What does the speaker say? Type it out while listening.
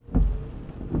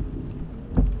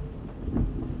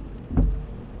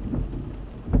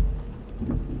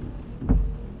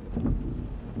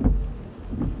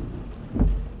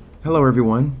Hello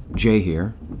everyone, Jay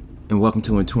here, and welcome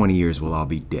to In 20 Years We'll All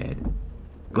Be Dead.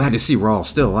 Glad to see we're all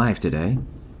still alive today.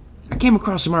 I came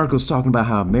across some articles talking about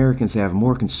how Americans have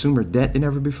more consumer debt than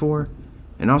ever before,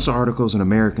 and also articles on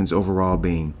Americans overall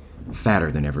being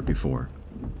fatter than ever before.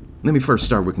 Let me first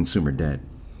start with consumer debt.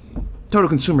 Total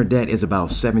consumer debt is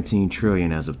about 17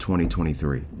 trillion as of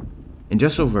 2023, and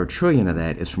just over $1 trillion of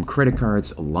that is from credit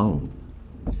cards alone.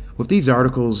 With these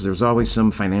articles, there's always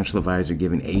some financial advisor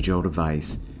giving age-old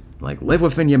advice, like live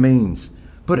within your means,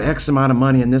 put X amount of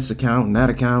money in this account and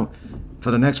that account for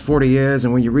the next 40 years,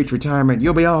 and when you reach retirement,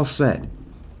 you'll be all set.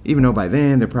 Even though by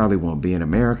then, there probably won't be an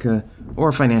America or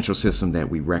a financial system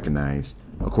that we recognize,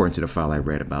 according to the file I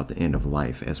read about the end of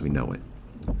life as we know it.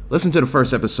 Listen to the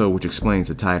first episode, which explains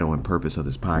the title and purpose of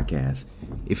this podcast,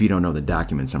 if you don't know the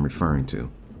documents I'm referring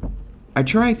to. I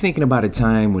tried thinking about a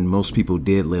time when most people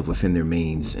did live within their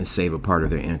means and save a part of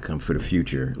their income for the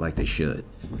future like they should.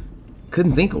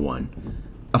 Couldn't think of one.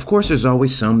 Of course, there's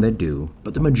always some that do,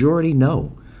 but the majority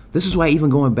no. This is why even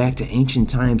going back to ancient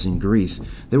times in Greece,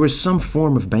 there was some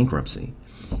form of bankruptcy.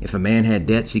 If a man had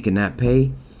debts he could not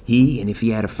pay, he, and if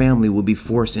he had a family, would be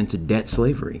forced into debt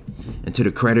slavery, until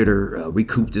the creditor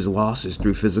recouped his losses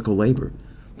through physical labor.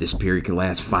 This period could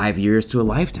last 5 years to a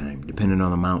lifetime, depending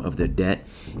on the amount of the debt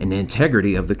and the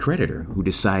integrity of the creditor who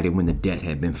decided when the debt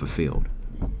had been fulfilled.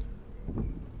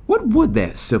 What would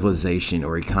that civilization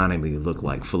or economy look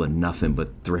like full of nothing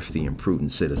but thrifty and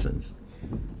prudent citizens?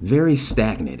 Very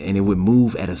stagnant, and it would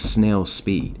move at a snail's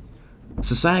speed.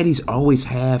 Societies always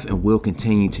have and will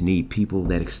continue to need people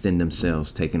that extend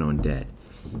themselves taking on debt.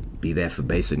 Be that for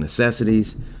basic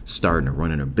necessities, starting or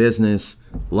running a business,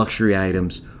 luxury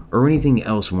items, or anything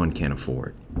else one can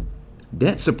afford.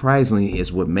 Debt, surprisingly,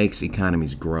 is what makes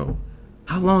economies grow.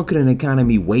 How long could an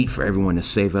economy wait for everyone to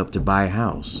save up to buy a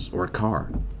house or a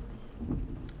car?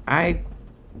 I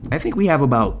think we have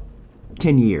about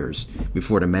 10 years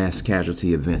before the mass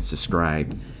casualty events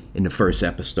described in the first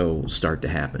episode start to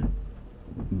happen.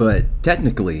 But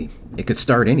technically, it could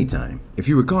start anytime. If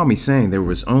you recall me saying there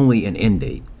was only an end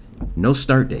date, no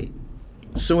start date.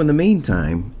 So in the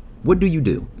meantime, what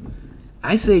do?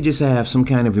 I say just have some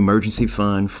kind of emergency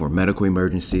fund for medical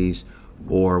emergencies,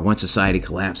 or once society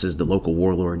collapses, the local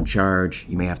warlord in charge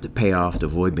you may have to pay off to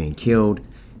avoid being killed,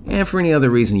 and for any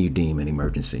other reason you deem an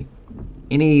emergency.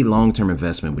 Any long-term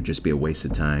investment would just be a waste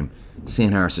of time,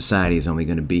 seeing how our society is only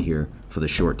going to be here for the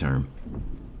short term.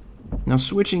 Now,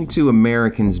 switching to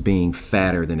Americans being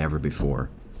fatter than ever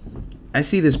before, I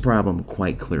see this problem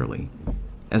quite clearly.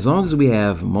 As long as we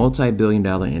have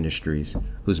multi-billion-dollar industries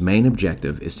whose main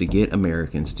objective is to get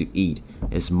Americans to eat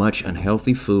as much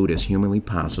unhealthy food as humanly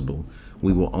possible,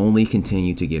 we will only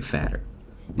continue to get fatter.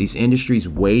 These industries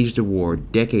waged a war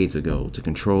decades ago to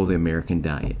control the American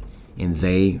diet, and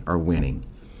they are winning.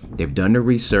 They've done the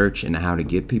research into how to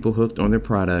get people hooked on their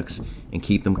products and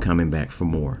keep them coming back for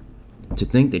more. To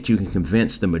think that you can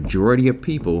convince the majority of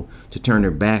people to turn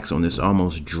their backs on this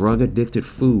almost drug-addicted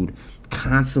food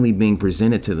constantly being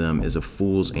presented to them is a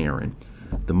fool's errand.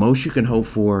 The most you can hope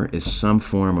for is some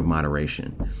form of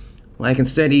moderation. Like,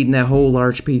 instead of eating that whole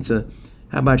large pizza,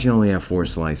 how about you only have 4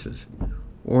 slices?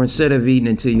 Or instead of eating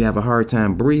until you have a hard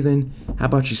time breathing, how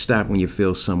about you stop when you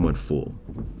feel somewhat full?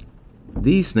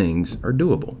 These things are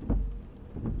doable.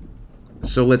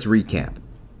 So let's recap.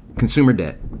 Consumer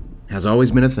debt has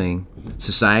always been a thing.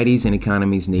 Societies and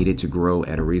economies needed to grow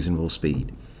at a reasonable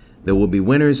speed. There will be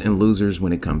winners and losers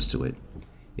when it comes to it.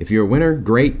 If you're a winner,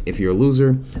 great. If you're a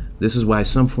loser, this is why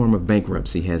some form of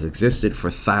bankruptcy has existed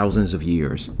for thousands of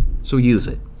years. So use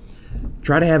it.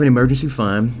 Try to have an emergency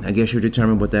fund. I guess you'll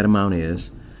determine what that amount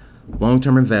is.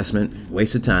 Long-term investment,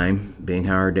 waste of time, being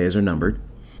how our days are numbered.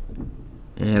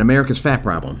 And America's fat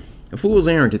problem. A fool's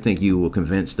errand to think you will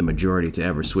convince the majority to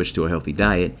ever switch to a healthy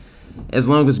diet, as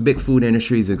long as big food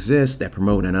industries exist that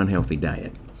promote an unhealthy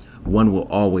diet. One will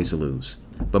always lose.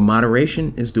 But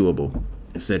moderation is doable.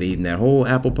 Instead of eating that whole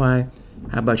apple pie,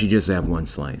 how about you just have 1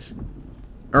 slice?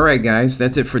 Alright guys,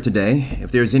 that's it for today.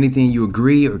 If there's anything you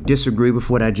agree or disagree with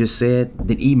what I just said,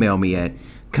 then email me at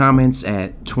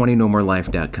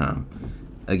comments@20nomorelife.com.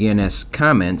 Again, that's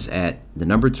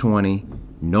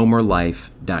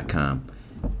comments@20nomorelife.com.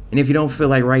 And if you don't feel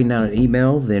like writing out an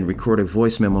email, then record a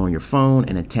voice memo on your phone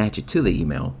and attach it to the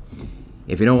email.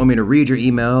 If you don't want me to read your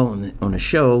email on the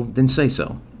show, then say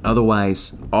so.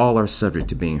 Otherwise, all are subject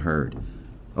to being heard.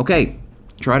 Okay,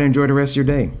 try to enjoy the rest of your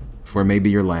day, for it may be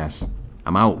your last.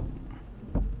 I'm out.